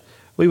ourselves.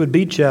 We would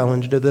be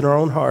challenged within our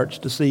own hearts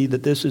to see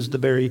that this is the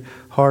very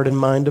heart and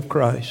mind of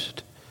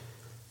Christ.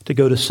 To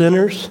go to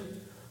sinners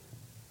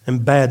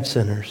and bad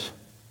sinners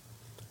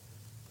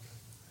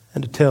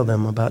and to tell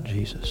them about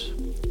Jesus.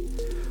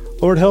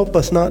 Lord, help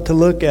us not to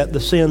look at the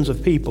sins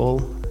of people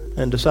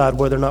and decide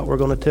whether or not we're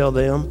going to tell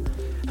them.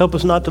 Help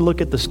us not to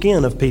look at the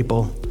skin of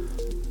people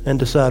and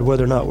decide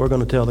whether or not we're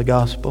going to tell the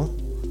gospel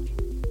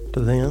to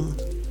them.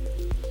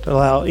 To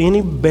allow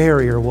any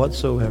barrier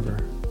whatsoever.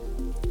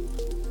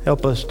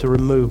 Help us to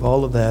remove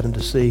all of that and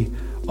to see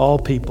all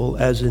people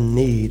as in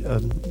need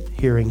of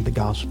hearing the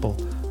gospel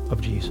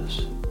of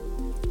Jesus.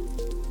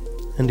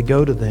 And to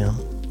go to them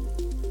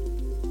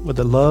with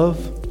a love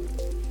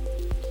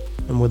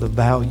and with a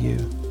value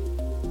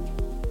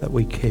that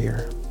we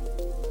care.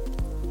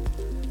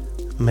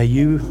 May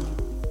you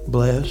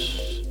bless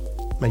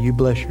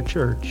your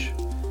church.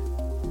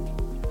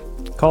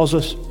 Cause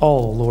us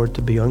all, Lord,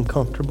 to be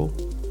uncomfortable.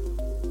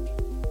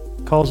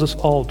 Cause us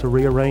all to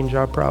rearrange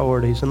our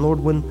priorities. And Lord,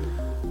 when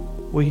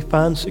we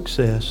find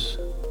success,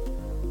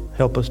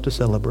 help us to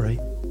celebrate.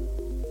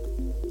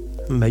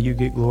 And may you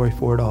get glory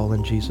for it all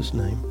in Jesus'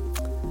 name.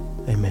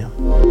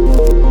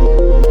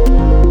 Amen.